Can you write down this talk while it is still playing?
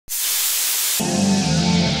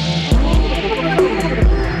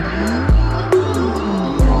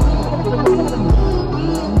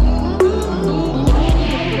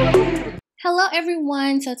Hello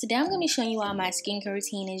everyone, so today I'm going to be showing you all my skincare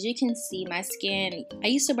routine. As you can see, my skin, I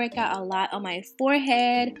used to break out a lot on my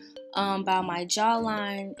forehead, by my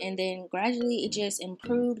jawline, and then gradually it just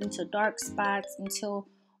improved into dark spots until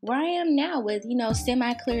where I am now with,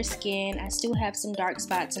 semi-clear skin. I still have some dark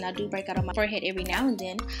spots and I do break out on my forehead every now and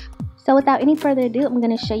then. So without any further ado, I'm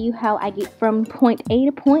going to show you how I get from point A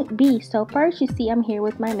to point B. So first you see I'm here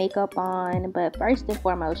with my makeup on, but first and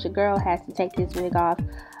foremost, your girl has to take this wig off.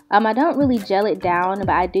 I don't really gel it down, but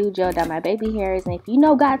I do gel down my baby hairs, and if you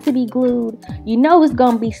know got to be glued, you know it's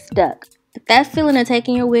gonna be stuck. That feeling of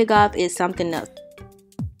taking your wig off is something else.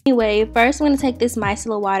 Anyway, first I'm going to take this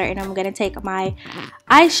micellar water and I'm going to take my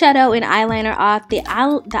eyeshadow and eyeliner off. The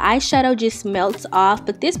eyeshadow just melts off,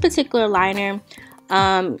 but this particular liner,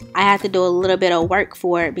 I have to do a little bit of work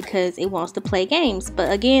for it because it wants to play games.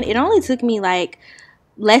 But again, it only took me like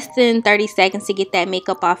less than 30 seconds to get that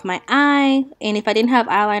makeup off my eye, and if I didn't have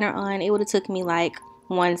eyeliner on, it would have took me like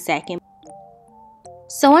 1 second.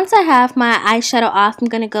 So once I have my eyeshadow off, I'm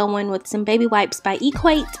going to go in with some baby wipes by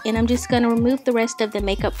Equate, and I'm just going to remove the rest of the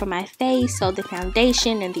makeup from my face, so the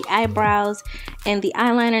foundation and the eyebrows and the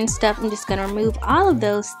eyeliner and stuff. I'm just going to remove all of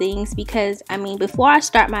those things because, before I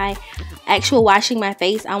start my actual washing my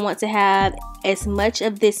face, I want to have as much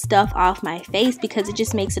of this stuff off my face because it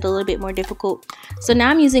just makes it a little bit more difficult. So now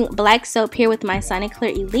I'm using black soap here with my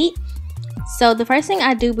Soniclear Elite. So the first thing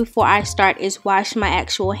I do before I start is wash my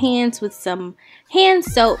actual hands with some hand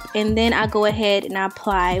soap, and then I go ahead and I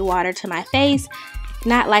apply water to my face.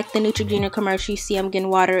 Not like the Neutrogena commercial, you see I'm getting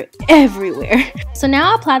water everywhere. So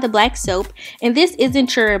now I apply the black soap, and this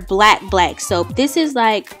isn't your black soap. This is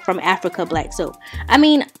like from Africa black soap.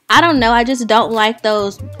 I don't know, I just don't like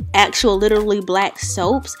those actual literally black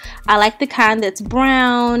soaps. I like the kind that's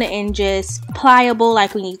brown and just pliable,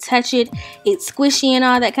 like when you touch it, it's squishy and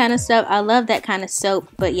all that kind of stuff. I love that kind of soap.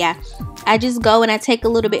 But yeah, I just go and I take a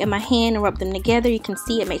little bit in my hand and rub them together. You can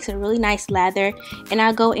see it makes a really nice lather, and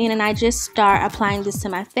I go in and I just start applying this to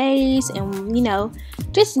my face, and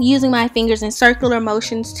just using my fingers in circular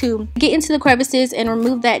motions to get into the crevices and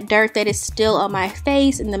remove that dirt that is still on my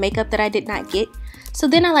face and the makeup that I did not get. So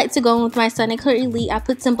then I like to go in with my Soniclear Elite. I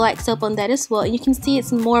put some black soap on that as well, and you can see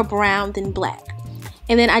it's more brown than black.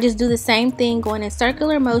 And then I just do the same thing, going in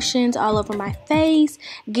circular motions all over my face,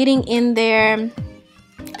 getting in there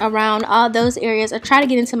around all those areas. I try to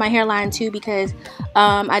get into my hairline too because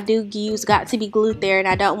I do use Got to Be Glued there, and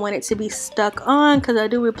I don't want it to be stuck on because I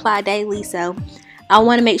do reply daily, so I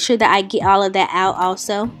want to make sure that I get all of that out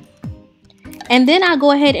also. And then I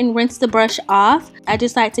go ahead and rinse the brush off. I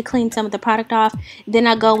just like to clean some of the product off. Then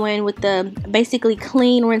I go in with the basically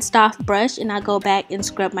clean rinsed off brush, and I go back and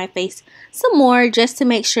scrub my face some more just to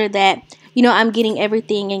make sure that I'm getting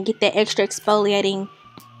everything and get that extra exfoliating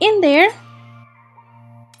in there.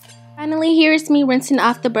 Finally, here's me rinsing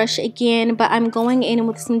off the brush again, but I'm going in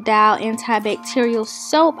with some Dow antibacterial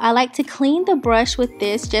soap. I like to clean the brush with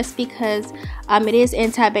this just because it is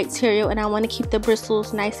antibacterial and I want to keep the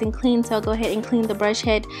bristles nice and clean, so I'll go ahead and clean the brush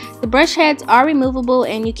head. The brush heads are removable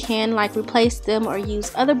and you can replace them or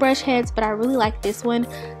use other brush heads, but I really like this one.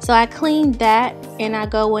 So I clean that and I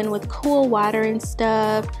go in with cool water and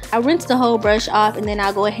stuff. I rinse the whole brush off, and then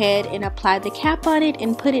I'll go ahead and apply the cap on it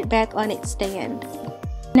and put it back on its stand.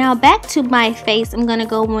 Now back to my face, I'm going to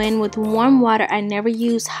go in with warm water. I never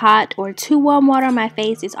use hot or too warm water on my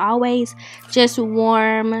face. It's always just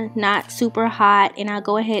warm, not super hot. And I'll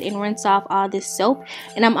go ahead and rinse off all this soap.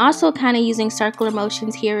 And I'm also kind of using circular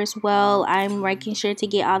motions here as well. I'm making sure to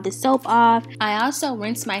get all the soap off. I also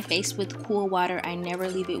rinse my face with cool water. I never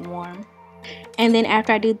leave it warm. And then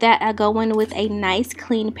after I do that, I go in with a nice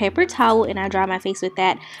clean paper towel and I dry my face with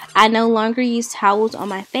that. I no longer use towels on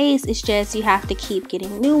my face. It's just you have to keep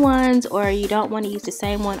getting new ones, or you don't want to use the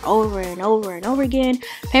same one over and over and over again.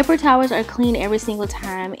 Paper towels are clean every single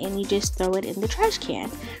time and you just throw it in the trash can.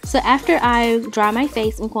 So after I dry my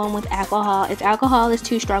face, I'm going with alcohol. If alcohol is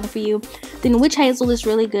too strong for you, then witch hazel is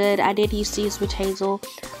really good. I did used to use witch hazel.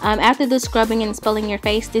 After the scrubbing and spelling your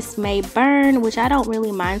face, this may burn, which I don't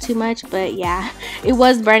really mind too much, but yeah, it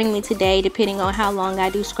was burning me today depending on how long I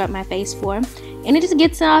do scrub my face for, and it just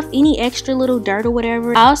gets off any extra little dirt or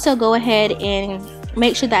whatever. I also go ahead and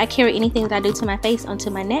make sure that I carry anything that I do to my face onto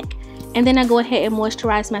my neck, and then I go ahead and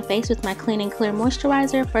moisturize my face with my Clean and Clear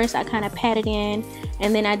moisturizer. First I kind of pat it in,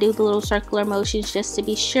 and then I do the little circular motions just to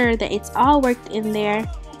be sure that it's all worked in there.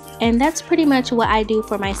 And that's pretty much what I do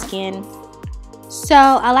for my skin. So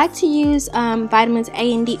I like to use Vitamins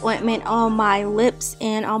A&D Ointment on my lips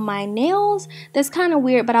and on my nails. That's kind of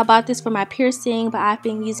weird, but I bought this for my piercing, but I've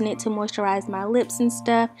been using it to moisturize my lips and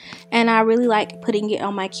stuff, and I really like putting it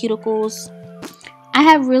on my cuticles. I I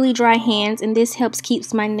have really dry hands, and this helps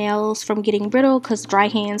keeps my nails from getting brittle because dry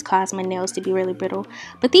hands cause my nails to be really brittle.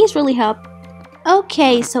 But these really help.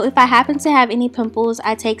 Okay, so if I happen to have any pimples,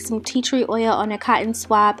 I take some tea tree oil on a cotton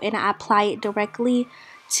swab and I apply it directly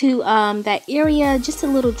to that area, just a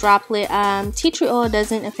little droplet. Tea tree oil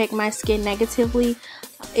doesn't affect my skin negatively.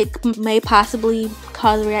 It may possibly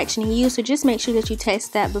cause a reaction in you, so just make sure that you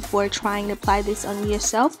test that before trying to apply this on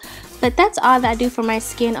yourself. But that's all that I do for my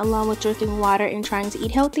skin, along with drinking water and trying to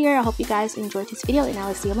eat healthier. I hope you guys enjoyed this video, and I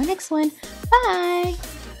will see you on my next one. Bye!